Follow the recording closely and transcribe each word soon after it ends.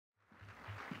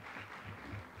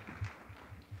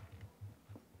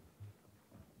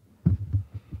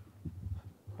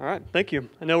All right, thank you.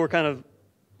 I know we're kind of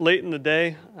late in the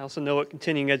day. I also know what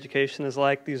continuing education is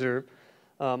like. These are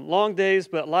long days,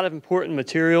 but a lot of important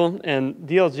material, and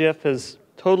DLGF has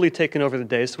totally taken over the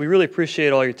day, so we really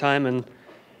appreciate all your time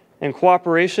and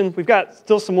cooperation. We've got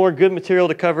still some more good material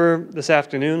to cover this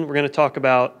afternoon. We're going to talk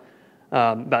about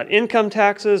income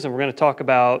taxes, and we're going to talk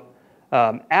about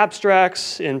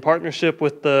abstracts in partnership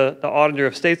with the Auditor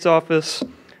of State's Office. How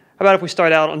about if we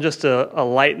start out on just a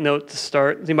light note to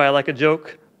start? Does anybody like a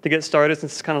joke to get started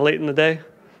since it's kind of late in the day?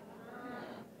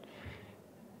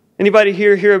 Anybody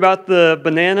here hear about the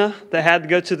banana that had to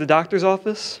go to the doctor's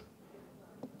office?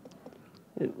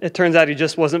 It turns out he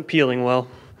just wasn't peeling well.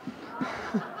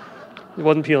 He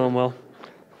wasn't peeling well.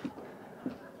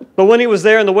 But when he was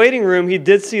there in the waiting room, he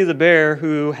did see the bear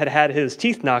who had had his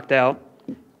teeth knocked out.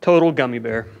 Total gummy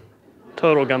bear.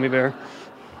 Total gummy bear.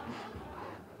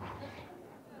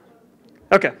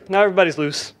 Okay, now everybody's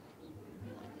loose.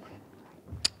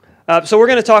 So we're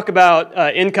going to talk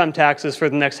about income taxes for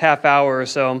the next half hour or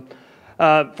so.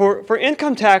 For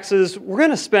income taxes, we're going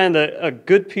to spend a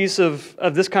good piece of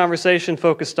this conversation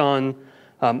focused on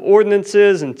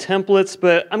ordinances and templates,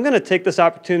 but I'm going to take this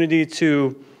opportunity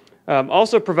to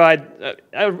also provide,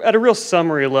 at a real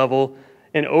summary level,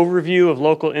 an overview of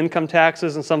local income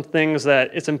taxes and some things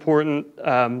that it's important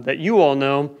that you all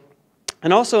know,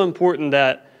 and also important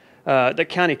that that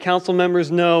county council members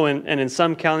know, and in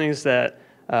some counties that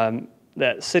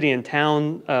that city and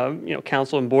town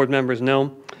council and board members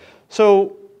know.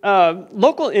 So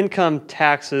local income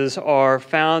taxes are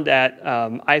found at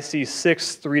IC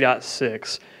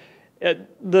 6.3.6.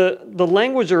 The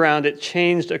language around it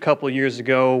changed a couple years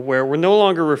ago, where we're no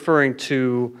longer referring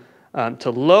to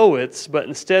LOITs, but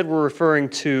instead we're referring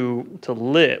to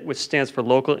LIT, which stands for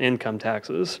local income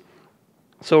taxes.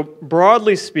 So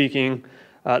broadly speaking,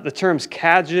 the terms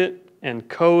CAGIT and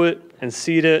COIT and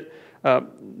CEDIT,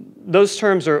 those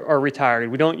terms are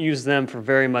retired. We don't use them for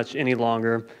very much any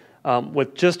longer,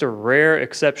 with just a rare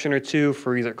exception or two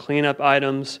for either cleanup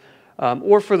items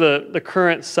or for the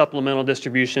current supplemental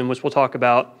distribution, which we'll talk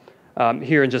about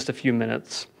here in just a few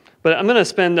minutes. But I'm going to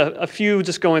spend a few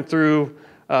just going through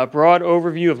a broad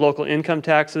overview of local income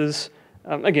taxes,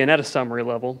 again, at a summary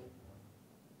level.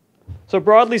 So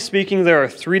broadly speaking, there are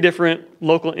three different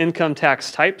local income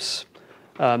tax types.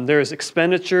 There's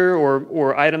expenditure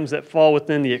or items that fall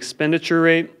within the expenditure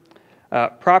rate,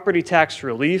 property tax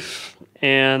relief,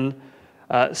 and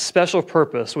special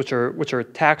purpose, which are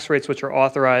tax rates which are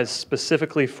authorized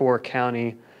specifically for a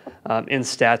county in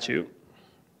statute.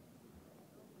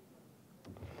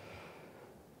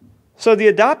 So the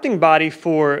adopting body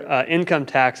for income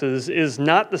taxes is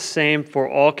not the same for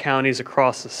all counties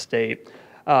across the state.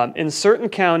 In certain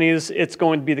counties, it's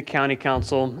going to be the county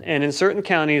council, and in certain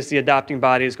counties, the adopting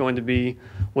body is going to be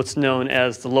what's known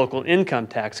as the local income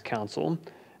tax council.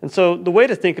 And so the way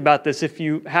to think about this, if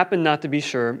you happen not to be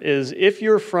sure, is if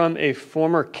you're from a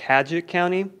former CAGIT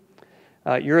county,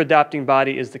 your adopting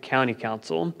body is the county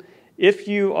council. If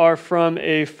you are from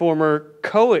a former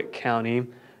COIT county,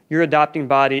 your adopting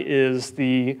body is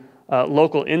the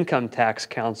local income tax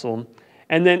council.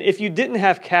 And then if you didn't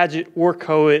have CAGIT or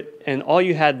COIT and all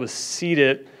you had was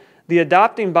CEDIT, the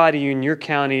adopting body in your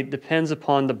county depends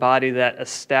upon the body that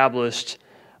established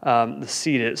the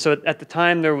CEDIT. So at the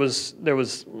time there was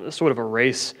sort of a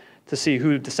race to see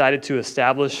who decided to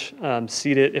establish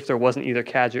CEDIT if there wasn't either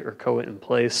CAGIT or COIT in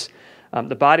place.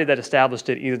 The body that established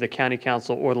it, either the county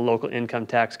council or the local income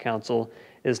tax council,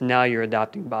 is now your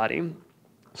adopting body.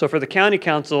 So for the county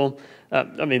council,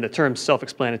 the term's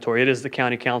self-explanatory. It is the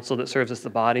county council that serves as the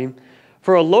body.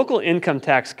 For a local income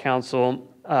tax council,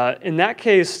 in that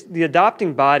case, the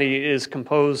adopting body is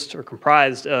composed or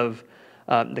comprised of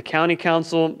the county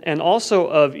council and also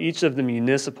of each of the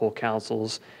municipal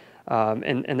councils,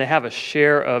 and they have a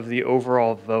share of the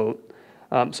overall vote.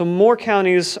 So more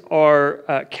counties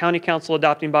are county council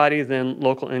adopting body than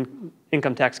local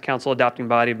income tax council adopting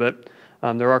body, but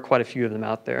there are quite a few of them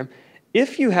out there.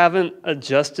 If you haven't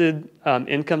adjusted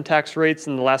income tax rates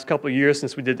in the last couple of years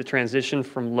since we did the transition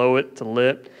from LOIT to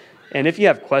LIT, and if you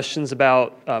have questions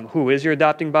about who is your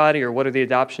adopting body or what are the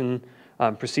adoption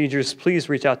procedures, please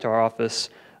reach out to our office.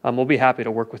 We'll be happy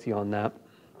to work with you on that.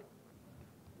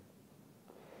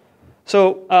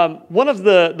 So one of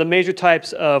the major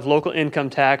types of local income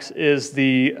tax is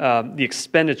the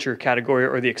expenditure category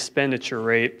or the expenditure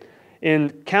rate.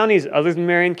 In counties other than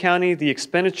Marion County, the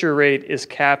expenditure rate is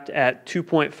capped at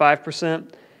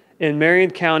 2.5%. In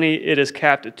Marion County, it is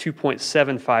capped at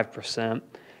 2.75%.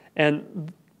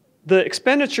 And the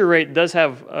expenditure rate does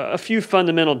have a few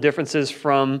fundamental differences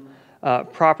from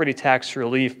property tax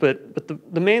relief, but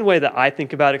the main way that I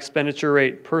think about expenditure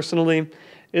rate personally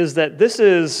is that this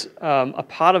is a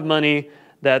pot of money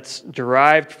that's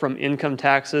derived from income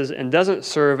taxes and doesn't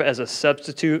serve as a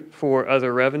substitute for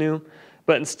other revenue,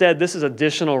 but instead this is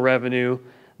additional revenue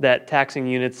that taxing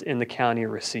units in the county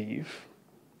receive.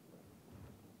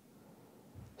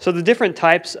 So the different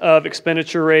types of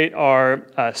expenditure rate are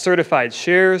certified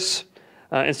shares,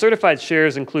 and certified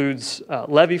shares includes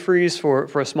levy freeze for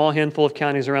a small handful of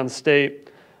counties around the state,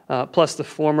 plus the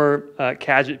former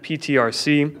CAGIT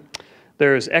PTRC.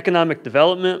 There's economic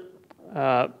development,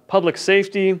 public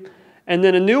safety, and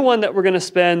then a new one that we're going to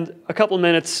spend a couple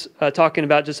minutes talking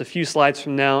about just a few slides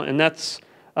from now, and that's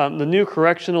the new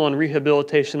correctional and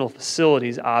rehabilitational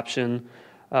facilities option,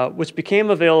 which became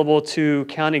available to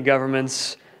county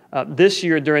governments this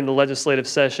year during the legislative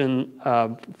session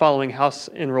following House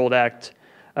Enrolled Act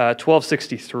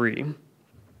 1263.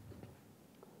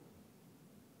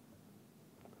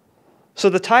 So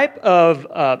the type of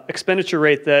expenditure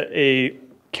rate that a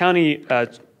county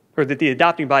or that the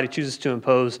adopting body chooses to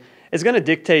impose is going to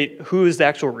dictate who is the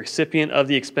actual recipient of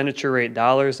the expenditure rate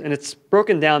dollars, and it's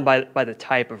broken down by the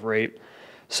type of rate.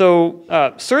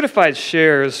 So certified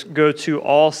shares go to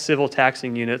all civil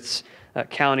taxing units,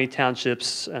 county,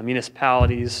 townships,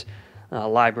 municipalities,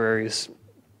 libraries,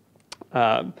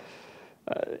 and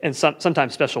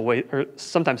sometimes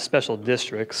special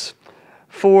districts.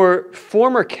 For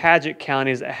former CAGIT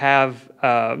counties that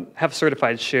have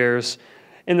certified shares,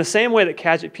 in the same way that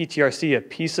CAGIT PTRC, a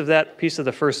piece of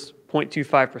the first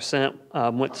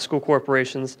 0.25% went to school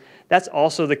corporations, that's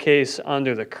also the case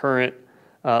under the current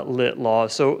lit law.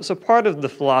 So part of the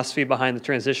philosophy behind the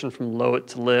transition from LOIT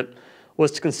to lit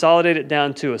was to consolidate it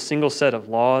down to a single set of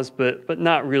laws, but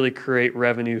not really create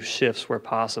revenue shifts where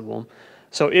possible.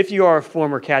 So if you are a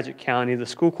former CAGIT county, the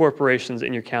school corporations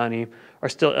in your county are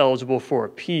still eligible for a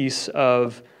piece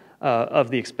of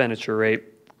the expenditure rate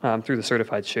through the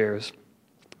certified shares.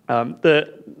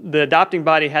 The adopting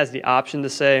body has the option to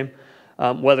say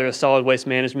whether a solid waste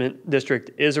management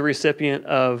district is a recipient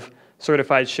of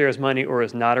certified shares money or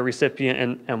is not a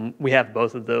recipient, and we have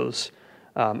both of those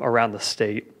around the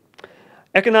state.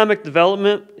 Economic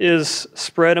development is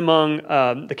spread among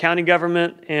the county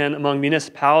government and among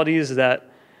municipalities that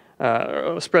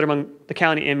spread among the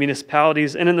county and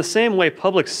municipalities. And in the same way,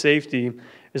 public safety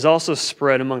is also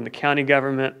spread among the county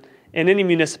government and any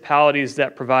municipalities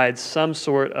that provide some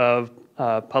sort of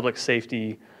public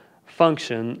safety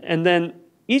function. And then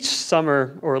each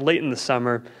summer or late in the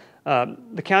summer,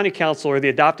 the county council or the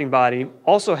adopting body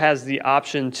also has the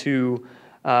option to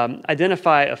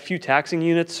identify a few taxing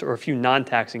units, or a few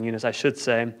non-taxing units, I should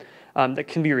say, that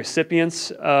can be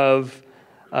recipients of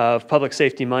public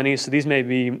safety money. So these may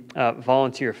be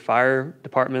volunteer fire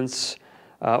departments,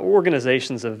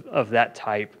 organizations of that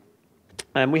type.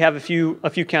 And we have a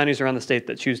few counties around the state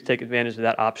that choose to take advantage of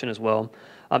that option as well.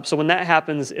 So when that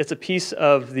happens, it's a piece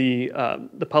of the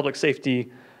public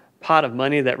safety pot of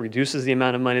money that reduces the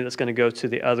amount of money that's going to go to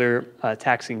the other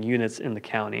taxing units in the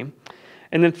county.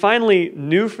 And then finally,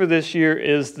 new for this year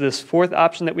is this fourth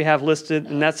option that we have listed,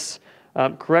 and that's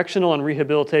correctional and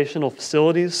rehabilitational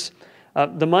facilities.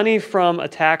 The money from a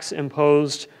tax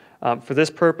imposed for this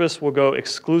purpose will go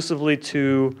exclusively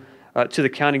to the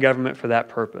county government for that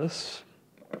purpose.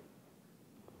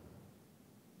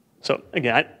 So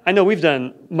again, I know we've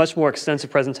done much more extensive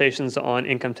presentations on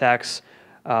income tax,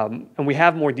 and we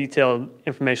have more detailed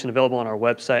information available on our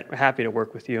website. We're happy to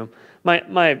work with you.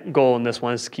 My goal in this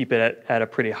one is to keep it at a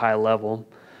pretty high level.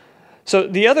 So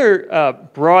the other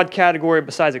broad category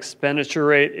besides expenditure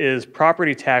rate is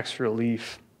property tax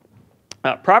relief.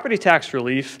 Property tax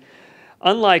relief,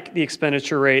 unlike the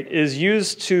expenditure rate, is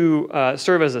used to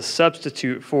serve as a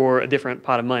substitute for a different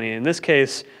pot of money. In this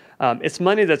case, it's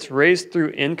money that's raised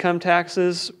through income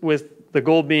taxes, with the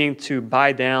goal being to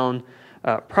buy down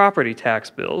property tax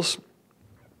bills.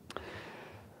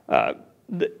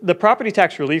 The property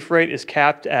tax relief rate is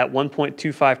capped at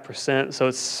 1.25%, so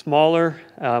it's smaller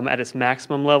at its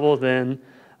maximum level than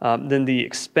the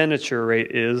expenditure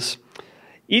rate is.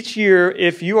 Each year,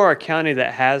 if you are a county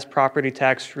that has property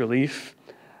tax relief,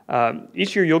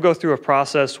 each year you'll go through a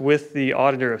process with the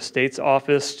Auditor of State's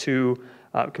office to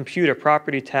compute a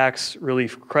property tax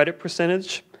relief credit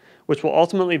percentage, which will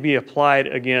ultimately be applied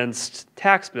against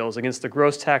tax bills, against the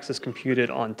gross taxes computed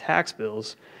on tax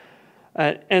bills.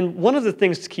 And one of the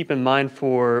things to keep in mind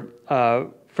for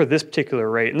this particular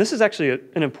rate, and this is actually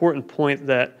an important point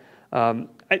that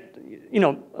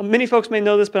many folks may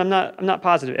know this, but I'm not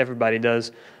positive everybody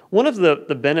does. One of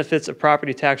the benefits of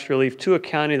property tax relief to a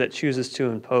county that chooses to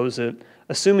impose it,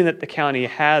 assuming that the county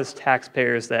has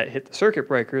taxpayers that hit the circuit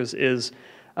breakers, is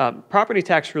property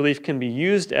tax relief can be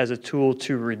used as a tool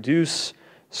to reduce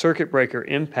circuit breaker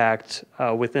impact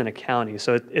within a county.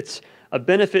 So it's a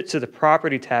benefit to the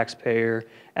property taxpayer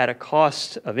at a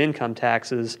cost of income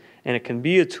taxes, and it can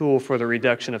be a tool for the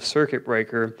reduction of circuit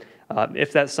breaker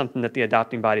if that's something that the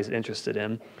adopting body is interested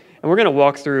in. And we're going to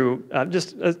walk through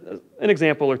just an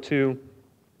example or two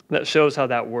that shows how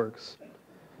that works.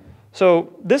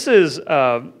 So this is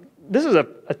a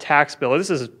tax bill. This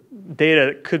is data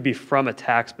that could be from a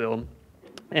tax bill.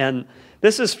 And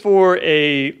this is for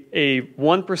a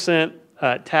 1%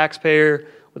 taxpayer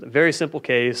with a very simple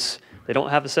case. They don't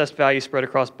have assessed value spread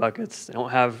across buckets. They're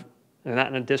not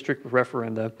in a district with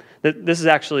referenda. This is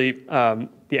actually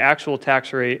the actual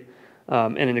tax rate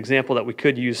and an example that we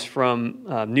could use from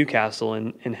Newcastle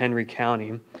in Henry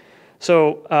County.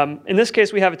 So in this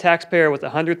case, we have a taxpayer with a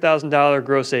 $100,000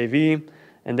 gross AV,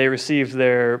 and they received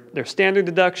their standard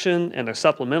deduction and their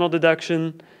supplemental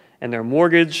deduction and their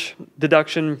mortgage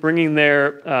deduction, bringing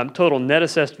their total net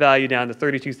assessed value down to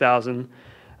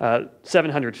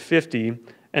 $32,750.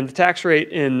 And the tax rate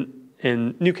in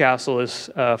Newcastle is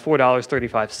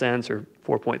 $4.35, or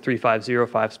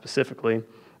 4.3505 specifically,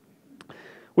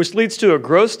 which leads to a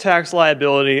gross tax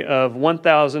liability of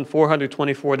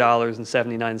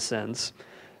 $1,424.79.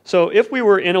 So if we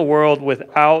were in a world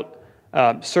without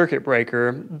circuit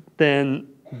breaker, then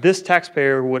this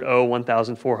taxpayer would owe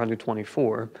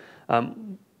 $1,424.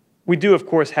 We do, of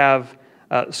course, have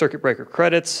circuit breaker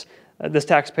credits. This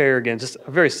taxpayer, again, just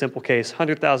a very simple case,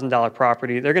 $100,000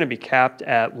 property. They're going to be capped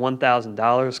at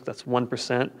 $1,000. That's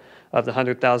 1% of the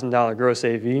 $100,000 gross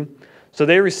AV. So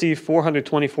they receive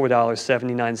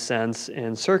 $424.79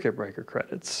 in circuit breaker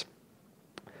credits.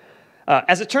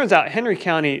 As it turns out, Henry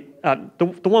County,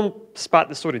 the one spot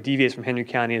that sort of deviates from Henry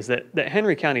County is that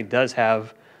Henry County does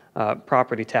have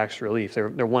property tax relief. They're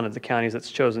one of the counties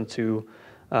that's chosen to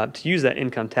use that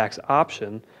income tax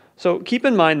option. So keep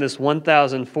in mind this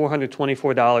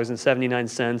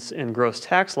 $1,424.79 in gross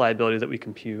tax liability that we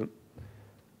compute.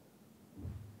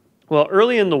 Well,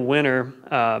 early in the winter,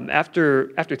 after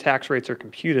tax rates are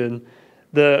computed,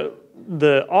 the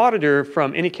auditor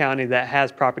from any county that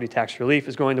has property tax relief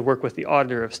is going to work with the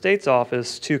auditor of state's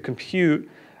office to compute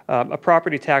a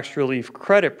property tax relief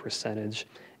credit percentage.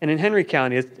 And in Henry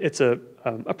County, it's a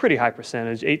pretty high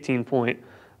percentage,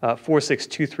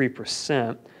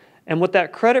 18.4623%. And what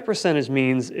that credit percentage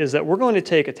means is that we're going to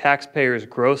take a taxpayer's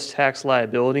gross tax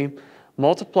liability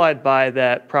multiplied by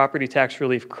that property tax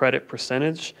relief credit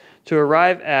percentage to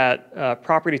arrive at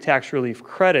property tax relief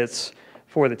credits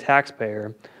for the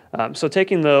taxpayer. So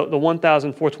taking the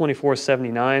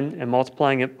 $1,424.79 and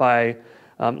multiplying it by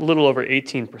a little over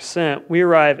 18%, we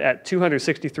arrive at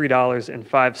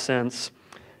 $263.05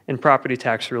 in property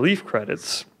tax relief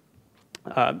credits.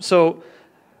 So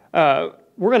we're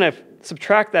going to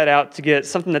subtract that out to get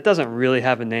something that doesn't really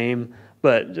have a name,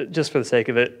 but just for the sake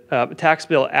of it, a tax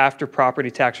bill after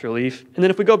property tax relief. And then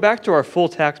if we go back to our full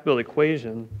tax bill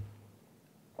equation,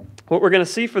 what we're going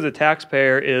to see for the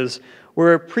taxpayer is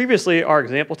where previously our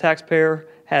example taxpayer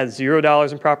had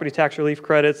 $0 in property tax relief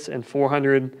credits and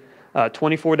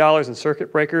 $424 in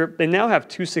circuit breaker, they now have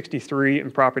 $263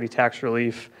 in property tax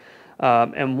relief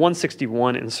and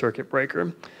 $161 in circuit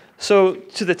breaker. So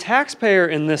to the taxpayer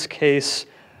in this case,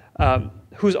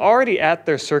 who's already at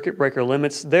their circuit breaker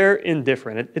limits, they're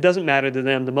indifferent. It doesn't matter to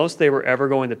them. The most they were ever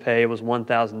going to pay was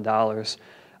 $1,000.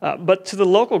 But to the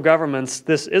local governments,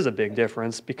 this is a big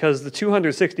difference because the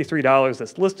 $263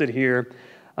 that's listed here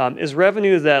is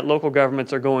revenue that local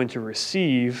governments are going to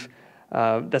receive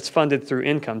that's funded through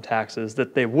income taxes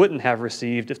that they wouldn't have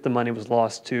received if the money was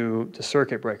lost to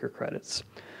circuit breaker credits.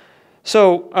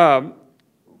 So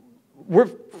we're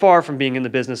far from being in the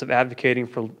business of advocating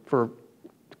for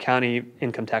county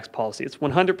income tax policy. It's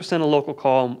 100% a local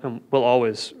call, and we'll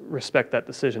always respect that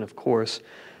decision, of course.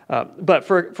 But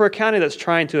for a county that's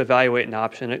trying to evaluate an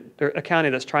option, a county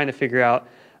that's trying to figure out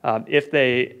if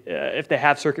they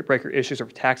have circuit breaker issues or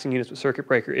taxing units with circuit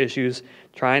breaker issues,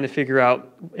 trying to figure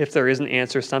out if there is an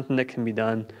answer, something that can be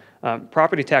done,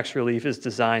 property tax relief is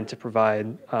designed to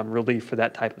provide relief for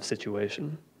that type of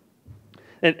situation.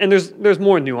 And there's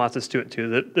more nuances to it too.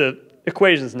 The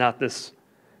equation is not this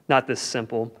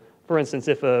simple. For instance,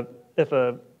 if a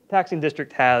taxing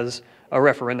district has a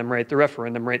referendum rate, the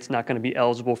referendum rate's not going to be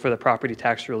eligible for the property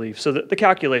tax relief. So the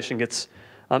calculation gets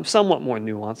somewhat more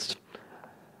nuanced.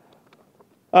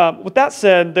 With that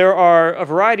said, there are a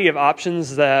variety of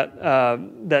options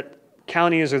that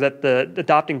counties or that the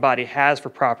adopting body has for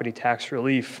property tax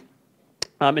relief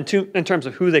in terms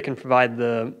of who they can provide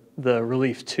the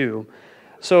relief to.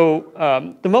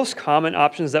 So the most common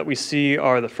options that we see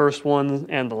are the first one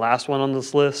and the last one on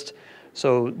this list.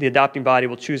 So the adopting body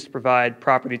will choose to provide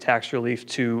property tax relief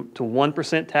to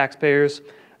 1% taxpayers.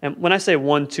 And when I say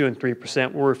 1, 2, and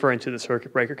 3%, we're referring to the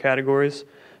circuit breaker categories.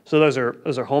 So those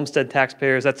are homestead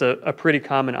taxpayers. That's a pretty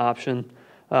common option.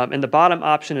 And the bottom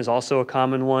option is also a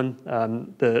common one.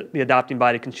 The adopting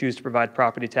body can choose to provide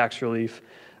property tax relief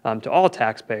to all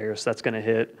taxpayers. That's going to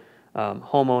hit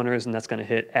homeowners, and that's going to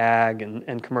hit ag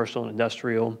and commercial and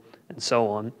industrial, and so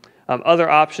on. Other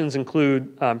options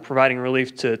include providing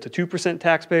relief to 2%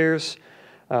 taxpayers,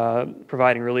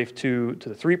 providing relief to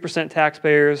the 3%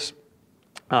 taxpayers,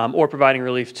 or providing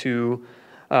relief to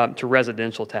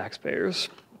residential taxpayers.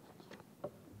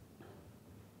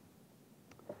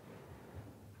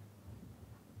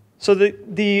 So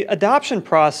the adoption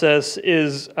process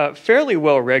is fairly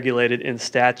well regulated in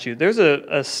statute. There's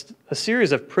a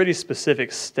series of pretty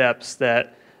specific steps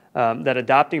that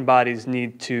adopting bodies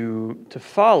need to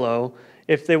follow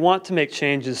if they want to make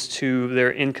changes to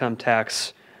their income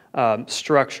tax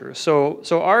structure. So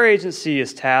our agency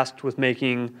is tasked with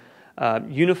making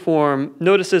uniform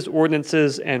notices,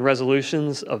 ordinances, and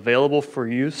resolutions available for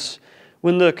use.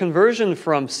 When the conversion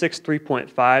from 6.3.5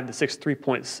 to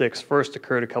 6.3.6 first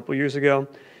occurred a couple years ago,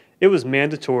 it was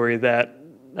mandatory that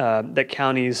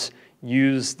counties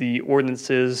use the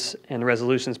ordinances and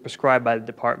resolutions prescribed by the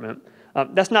department.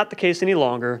 That's not the case any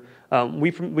longer.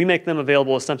 We make them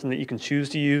available as something that you can choose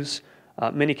to use.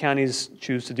 Many counties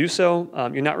choose to do so.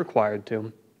 You're not required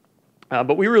to.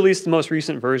 But we released the most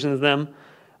recent version of them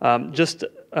just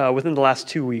within the last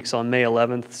 2 weeks on May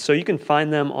 11th, so you can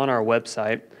find them on our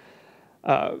website.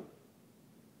 The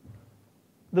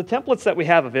templates that we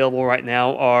have available right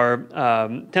now are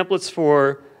templates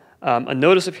for a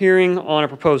notice of hearing on a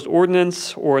proposed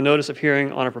ordinance or a notice of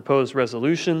hearing on a proposed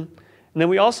resolution. And then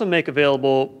we also make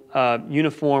available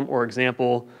uniform or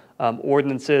example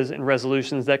ordinances and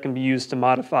resolutions that can be used to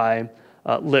modify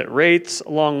lit rates,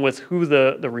 along with who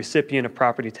the recipient of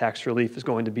property tax relief is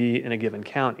going to be in a given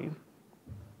county.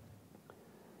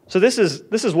 So this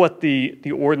is what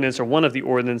the ordinance or one of the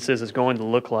ordinances is going to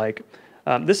look like.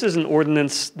 This is an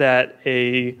ordinance that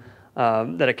a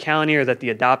county or that the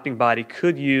adopting body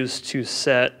could use to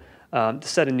set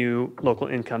a new local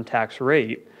income tax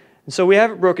rate. And so we have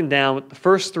it broken down with the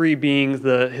first three being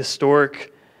the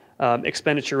historic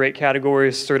expenditure rate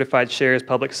categories: certified shares,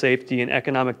 public safety, and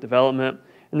economic development.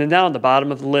 And then down at the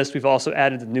bottom of the list, we've also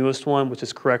added the newest one, which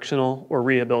is correctional or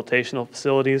rehabilitational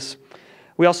facilities.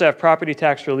 We also have property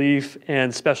tax relief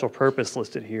and special purpose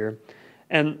listed here.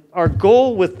 And our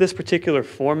goal with this particular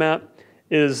format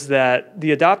is that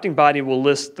the adopting body will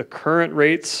list the current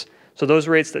rates, so those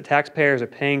rates that taxpayers are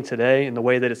paying today and the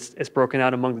way that it's broken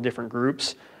out among the different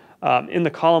groups, in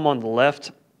the column on the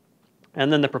left,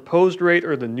 and then the proposed rate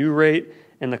or the new rate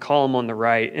in the column on the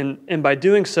right. And by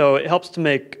doing so, it helps to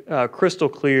make crystal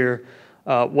clear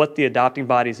what the adopting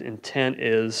body's intent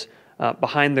is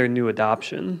behind their new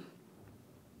adoption.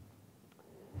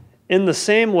 In the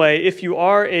same way, if you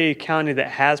are a county that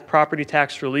has property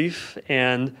tax relief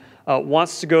and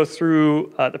wants to go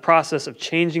through the process of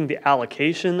changing the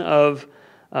allocation of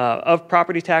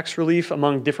property tax relief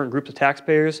among different groups of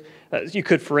taxpayers, you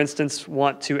could, for instance,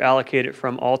 want to allocate it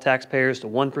from all taxpayers to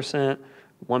 1%,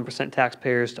 1%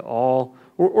 taxpayers to all,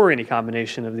 or any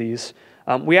combination of these.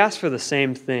 We ask for the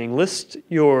same thing. List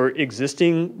your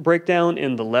existing breakdown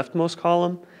in the leftmost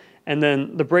column, and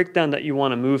then the breakdown that you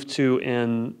want to move to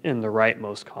in the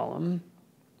rightmost column.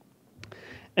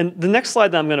 And the next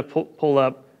slide that I'm going to pull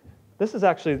up, this is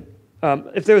actually,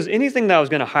 if there was anything that I was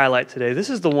going to highlight today,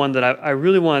 this is the one that I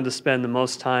really wanted to spend the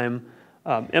most time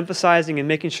emphasizing and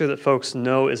making sure that folks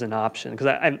know is an option,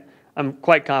 because I'm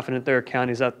quite confident there are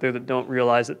counties out there that don't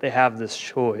realize that they have this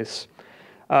choice.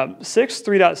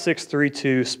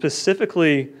 3.632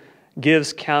 specifically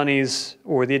gives counties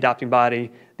or the adopting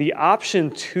body the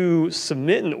option to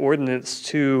submit an ordinance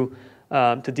to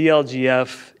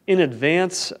DLGF in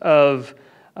advance of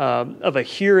a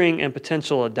hearing and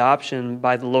potential adoption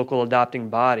by the local adopting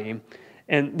body.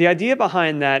 And the idea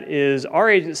behind that is our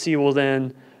agency will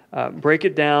then break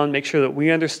it down, make sure that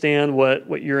we understand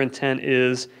what your intent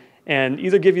is, and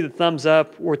either give you the thumbs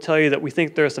up or tell you that we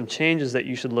think there are some changes that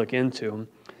you should look into.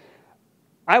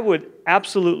 I would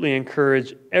absolutely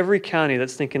encourage every county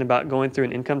that's thinking about going through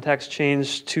an income tax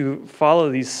change to follow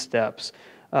these steps.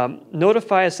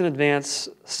 Notify us in advance,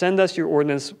 send us your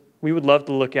ordinance. We would love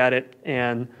to look at it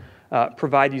and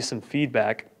provide you some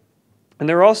feedback. And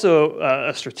there are also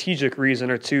a strategic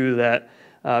reason or two that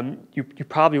you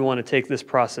probably want to take this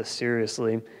process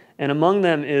seriously. And among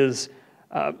them is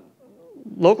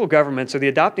local governments or the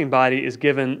adopting body is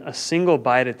given a single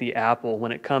bite at the apple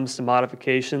when it comes to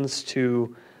modifications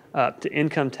to to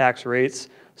income tax rates.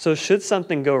 So should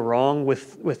something go wrong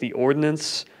with the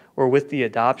ordinance or with the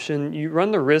adoption, you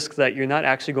run the risk that you're not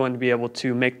actually going to be able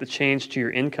to make the change to your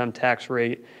income tax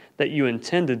rate that you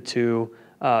intended to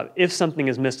if something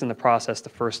is missed in the process the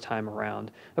first time around.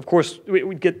 Of course,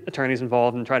 we get attorneys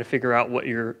involved and try to figure out what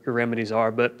your remedies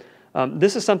are, but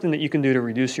this is something that you can do to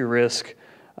reduce your risk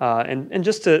and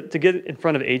just to get it in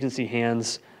front of agency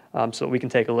hands so that we can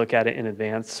take a look at it in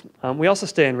advance. We also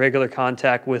stay in regular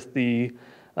contact with the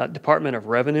Department of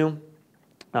Revenue.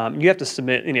 You have to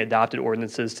submit any adopted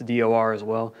ordinances to DOR as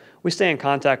well. We stay in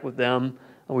contact with them.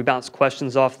 We bounce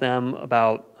questions off them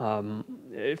about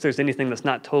if there's anything that's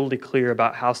not totally clear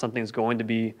about how something's going to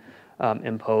be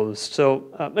imposed.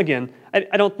 So again,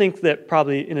 I don't think that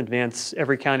probably in advance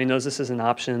every county knows this is an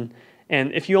option.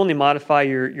 And if you only modify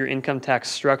your income tax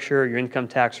structure, your income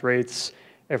tax rates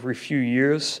every few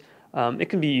years, it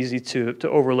can be easy to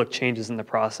overlook changes in the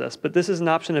process. But this is an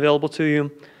option available to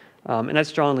you, and I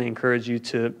strongly encourage you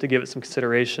to give it some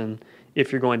consideration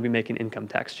if you're going to be making income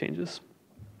tax changes.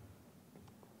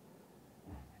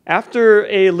 After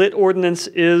a lit ordinance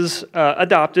is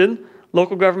adopted,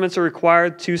 local governments are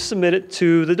required to submit it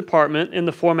to the department in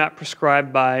the format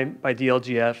prescribed by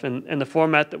DLGF, and the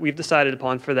format that we've decided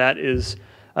upon for that is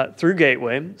through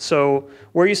Gateway. So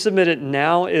where you submit it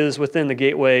now is within the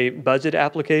Gateway budget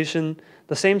application,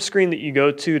 the same screen that you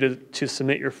go to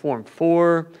submit your Form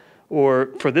 4, or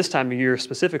for this time of year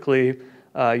specifically,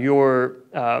 your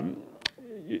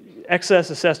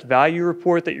excess assessed value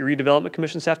report that your redevelopment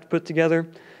commissions have to put together.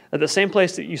 The same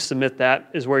place that you submit that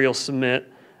is where you'll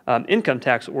submit income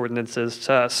tax ordinances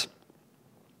to us.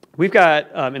 We've got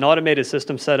an automated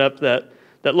system set up that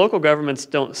local governments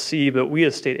don't see, but we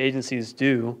as state agencies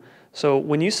do. So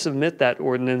when you submit that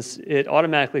ordinance, it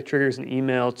automatically triggers an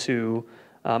email to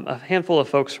a handful of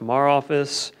folks from our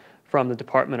office, from the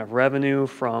Department of Revenue,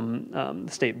 from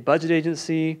the state budget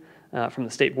agency, from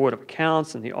the State Board of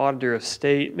Accounts and the Auditor of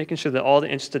State, making sure that all the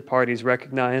interested parties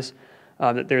recognize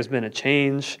that there's been a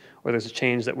change or there's a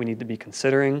change that we need to be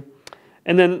considering.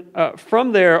 And then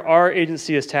from there, our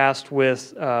agency is tasked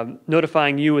with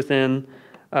notifying you within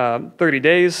 30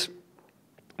 days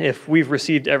if we've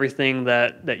received everything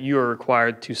that you are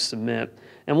required to submit.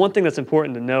 And one thing that's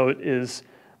important to note is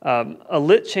a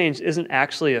lit change isn't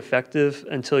actually effective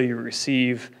until you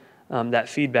receive that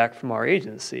feedback from our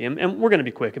agency. And we're going to be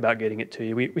quick about getting it to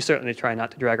you. We certainly try not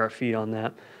to drag our feet on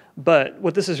that. But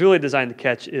what this is really designed to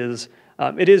catch is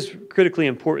it is critically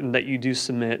important that you do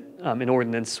submit an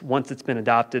ordinance once it's been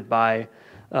adopted by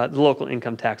the local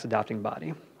income tax adopting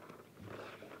body.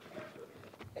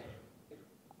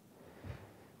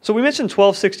 So we mentioned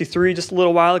 1263 just a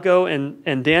little while ago, and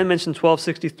Dan mentioned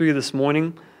 1263 this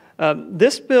morning.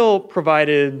 This bill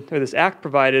provided, or this act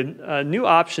provided, a new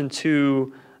option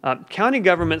to county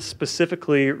governments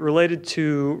specifically related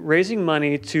to raising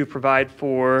money to provide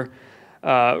for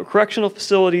correctional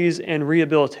facilities and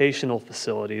rehabilitational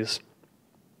facilities.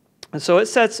 And so it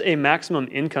sets a maximum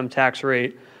income tax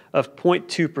rate of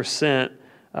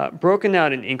 0.2%, broken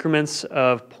out in increments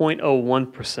of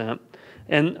 0.01%.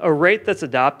 And a rate that's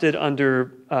adopted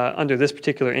under this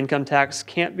particular income tax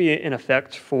can't be in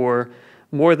effect for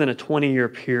more than a 20-year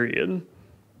period.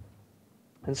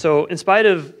 And so in spite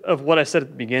of what I said at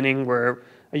the beginning, where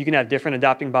you can have different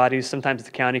adopting bodies, sometimes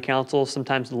the county council,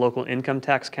 sometimes the local income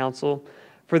tax council,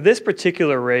 for this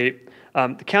particular rate,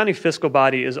 the county fiscal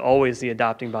body is always the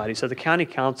adopting body. So the county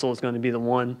council is going to be the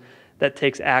one that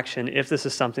takes action if this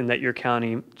is something that your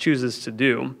county chooses to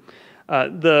do.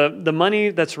 The money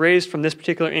that's raised from this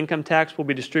particular income tax will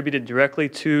be distributed directly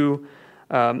to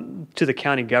the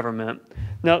county government.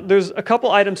 Now, there's a couple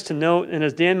items to note, and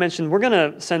as Dan mentioned, we're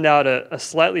going to send out a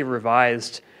slightly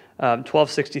revised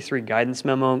 1263 guidance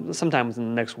memo sometime within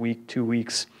the next week, 2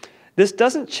 weeks. This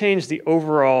doesn't change the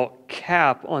overall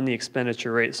cap on the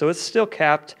expenditure rate, so it's still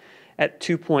capped at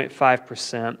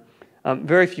 2.5%.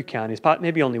 Very few counties,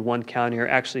 maybe only one county, are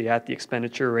actually at the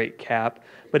expenditure rate cap,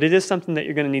 but it is something that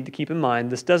you're going to need to keep in mind.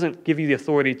 This doesn't give you the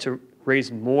authority to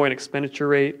raise more in expenditure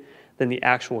rate than the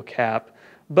actual cap.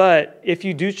 But if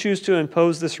you do choose to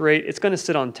impose this rate, it's going to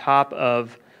sit on top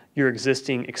of your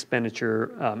existing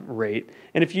expenditure rate.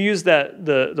 And if you use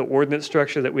the ordinance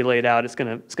structure that we laid out, it's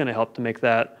going to help to make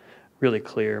that really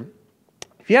clear.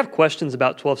 If you have questions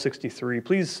about 1263,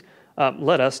 please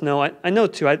let us know. I know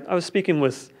too. I was speaking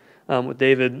with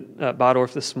David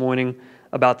Bodorf this morning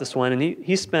about this one, and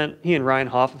he and Ryan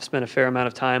Hoff have spent a fair amount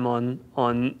of time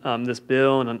on this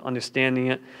bill and on understanding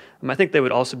it. I think they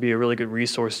would also be a really good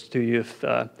resource to you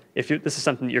if this is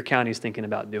something that your county is thinking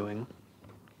about doing.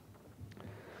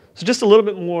 So just a little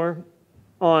bit more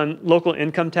on local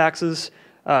income taxes.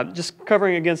 just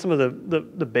covering again some of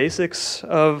the basics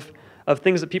of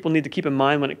things that people need to keep in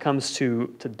mind when it comes to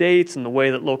dates and the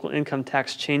way that local income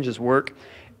tax changes work.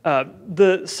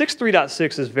 The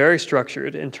 6.3.6 is very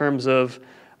structured in terms of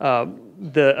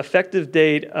the effective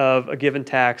date of a given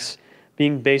tax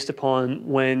being based upon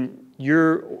when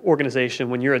your organization,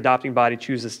 when your adopting body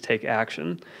chooses to take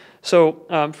action. So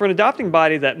for an adopting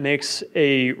body that makes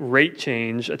a rate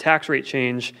change, a tax rate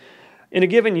change, in a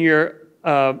given year,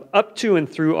 up to and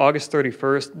through August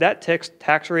 31st, that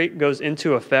tax rate goes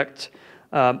into effect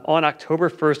on October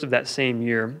 1st of that same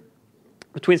year.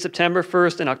 Between September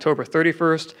 1st and October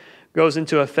 31st goes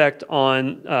into effect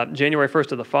on January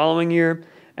 1st of the following year,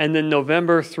 and then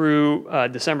November through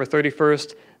December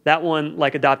 31st, that one,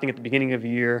 like adopting at the beginning of the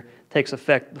year, takes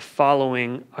effect the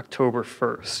following October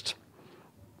 1st.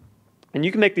 And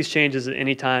you can make these changes at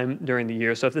any time during the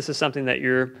year. So if this is something that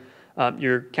your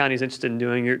county is interested in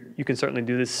doing, you can certainly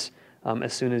do this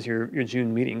as soon as your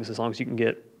June meetings, as long as you can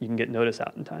get notice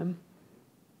out in time.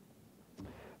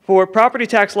 For property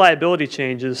tax liability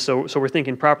changes, so we're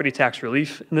thinking property tax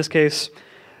relief in this case,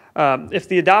 if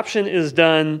the adoption is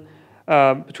done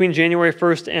between January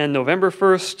 1st and November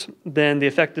 1st, then the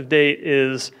effective date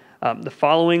is the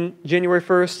following January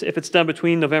 1st. If it's done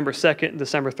between November 2nd and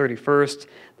December 31st,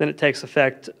 then it takes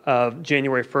effect of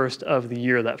January 1st of the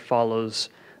year that follows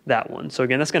that one. So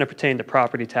again, that's going to pertain to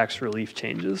property tax relief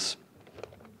changes.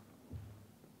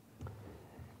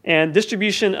 And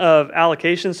distribution of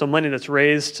allocation, so money that's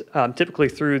raised typically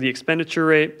through the expenditure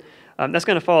rate, that's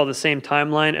going to follow the same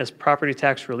timeline as property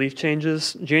tax relief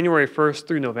changes. January 1st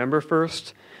through November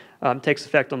 1st takes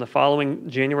effect on the following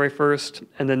January 1st,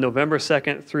 and then November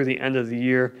 2nd through the end of the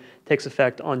year takes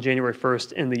effect on January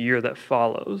 1st in the year that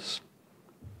follows.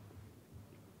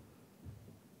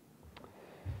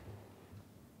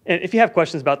 And if you have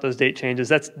questions about those date changes,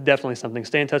 that's definitely something.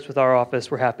 Stay in touch with our office.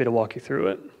 We're happy to walk you through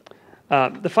it.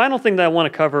 The final thing that I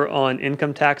want to cover on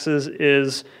income taxes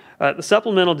is the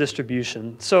supplemental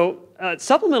distribution. So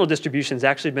supplemental distribution has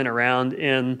actually been around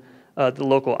in the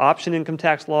local option income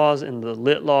tax laws and the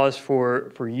lit laws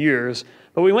for years,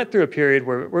 but we went through a period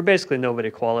where basically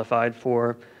nobody qualified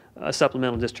for a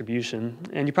supplemental distribution.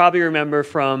 And you probably remember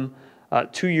from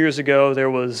 2 years ago,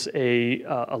 there was a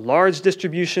large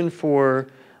distribution for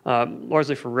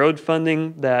largely for road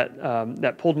funding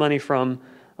that pulled money from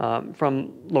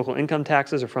local income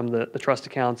taxes or from the trust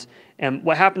accounts. And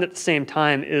what happened at the same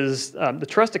time is the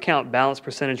trust account balance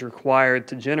percentage required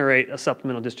to generate a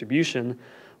supplemental distribution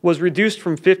was reduced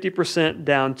from 50%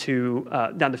 down to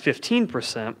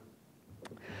 15%.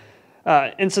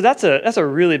 And so that's a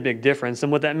really big difference.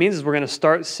 And what that means is we're going to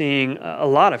start seeing a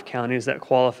lot of counties that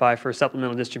qualify for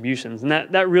supplemental distributions. And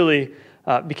that really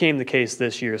became the case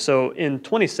this year. So in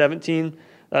 2017,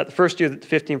 the first year that the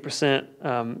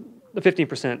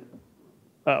 15%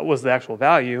 was the actual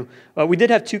value, we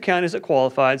did have 2 counties that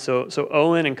qualified. So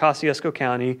Owen and Kosciuszko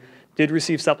County did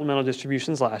receive supplemental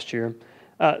distributions last year.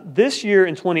 This year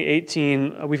in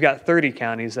 2018, we've got 30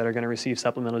 counties that are going to receive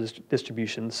supplemental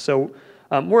distributions. So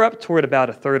we're up toward about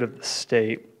a third of the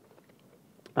state.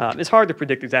 It's hard to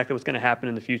predict exactly what's going to happen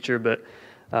in the future, but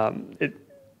I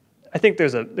think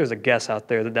there's a guess out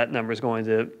there that number is going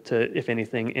to, if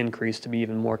anything, increase to be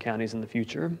even more counties in the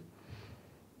future.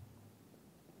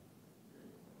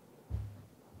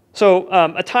 So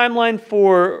a timeline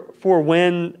for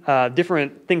when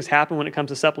different things happen when it comes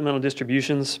to supplemental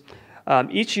distributions.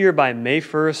 Each year by May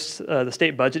 1st, the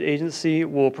state budget agency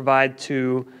will provide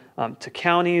to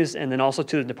counties and then also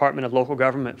to the Department of Local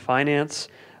Government Finance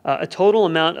a total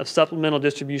amount of supplemental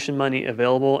distribution money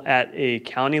available at a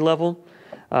county level.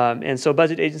 And so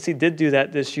budget agency did do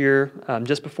that this year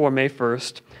just before May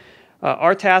 1st.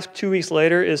 Our task 2 weeks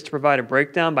later is to provide a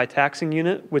breakdown by taxing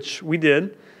unit, which we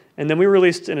did. And then we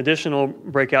released an additional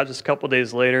breakout just a couple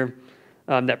days later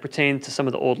that pertained to some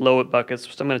of the old LOIT buckets,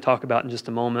 which I'm going to talk about in just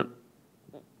a moment.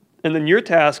 And then your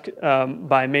task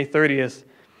by May 30th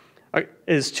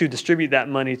is to distribute that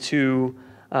money to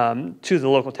the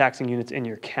local taxing units in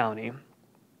your county.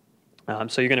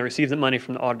 So you're going to receive the money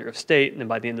from the Auditor of State, and then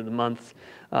by the end of the month,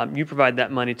 you provide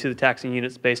that money to the taxing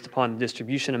units based upon the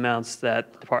distribution amounts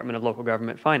that the Department of Local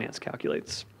Government Finance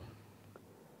calculates.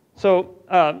 So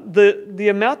the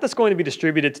amount that's going to be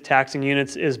distributed to taxing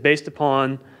units is based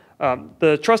upon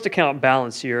the trust account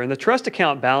balance year. And the trust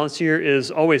account balance year is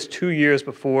always 2 years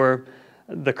before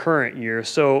the current year.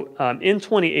 So in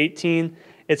 2018,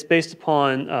 it's based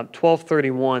upon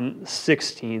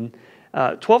 12/31/16.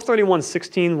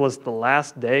 12/31/16 was the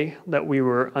last day that we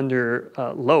were under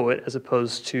LOIT as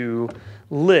opposed to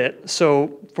lit.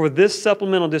 So for this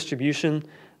supplemental distribution,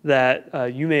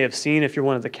 that you may have seen if you're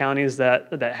one of the counties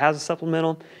that has a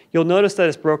supplemental, you'll notice that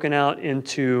it's broken out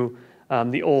into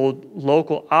the old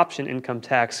local option income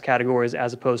tax categories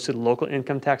as opposed to the local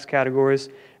income tax categories.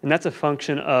 And that's a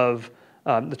function of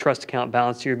the trust account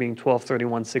balance year being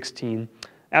 12/31/16.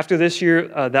 After this year,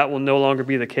 that will no longer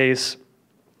be the case,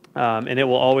 and it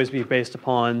will always be based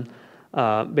upon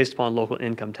local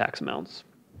income tax amounts.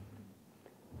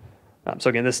 So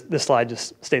again, this slide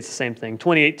just states the same thing.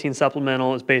 2018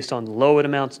 supplemental is based on the LOAD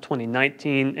amounts.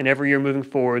 2019, and every year moving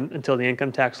forward until the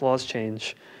income tax laws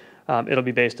change, it'll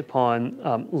be based upon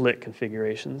LIT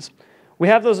configurations. We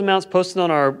have those amounts posted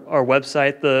on our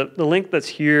website. The link that's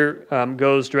here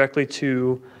goes directly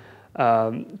to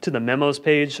the memos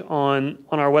page on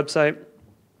our website.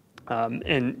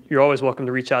 And you're always welcome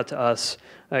to reach out to us,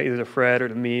 either to Fred or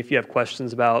to me, if you have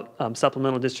questions about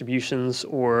supplemental distributions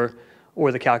or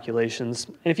the calculations.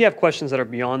 And if you have questions that are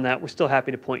beyond that, we're still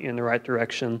happy to point you in the right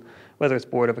direction, whether it's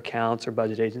Board of Accounts or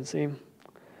Budget Agency.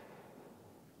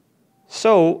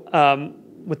 So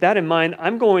with that in mind,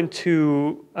 I'm going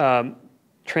to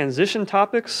transition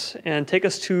topics and take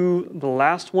us to the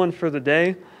last one for the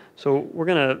day. So we're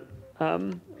going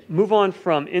to move on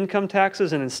from income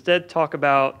taxes and instead talk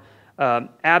about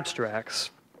abstracts.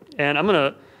 And I'm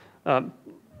going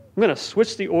to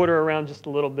switch the order around just a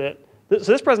little bit.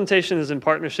 So this presentation is in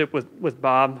partnership with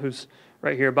Bob, who's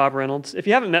right here, Bob Reynolds. If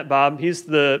you haven't met Bob, he's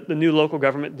the new local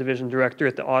government division director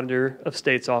at the Auditor of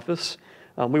State's office.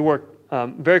 We work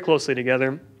very closely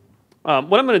together.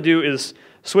 What I'm going to do is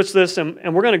switch this,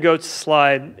 and we're going to go to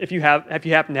slide, if you happen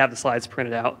to have the slides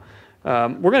printed out,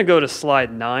 we're going to go to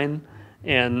slide 9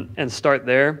 and start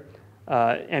there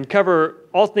and cover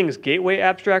all things gateway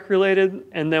abstract related,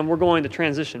 and then we're going to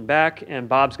transition back, and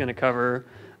Bob's going to cover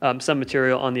some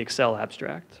material on the Excel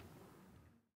abstract.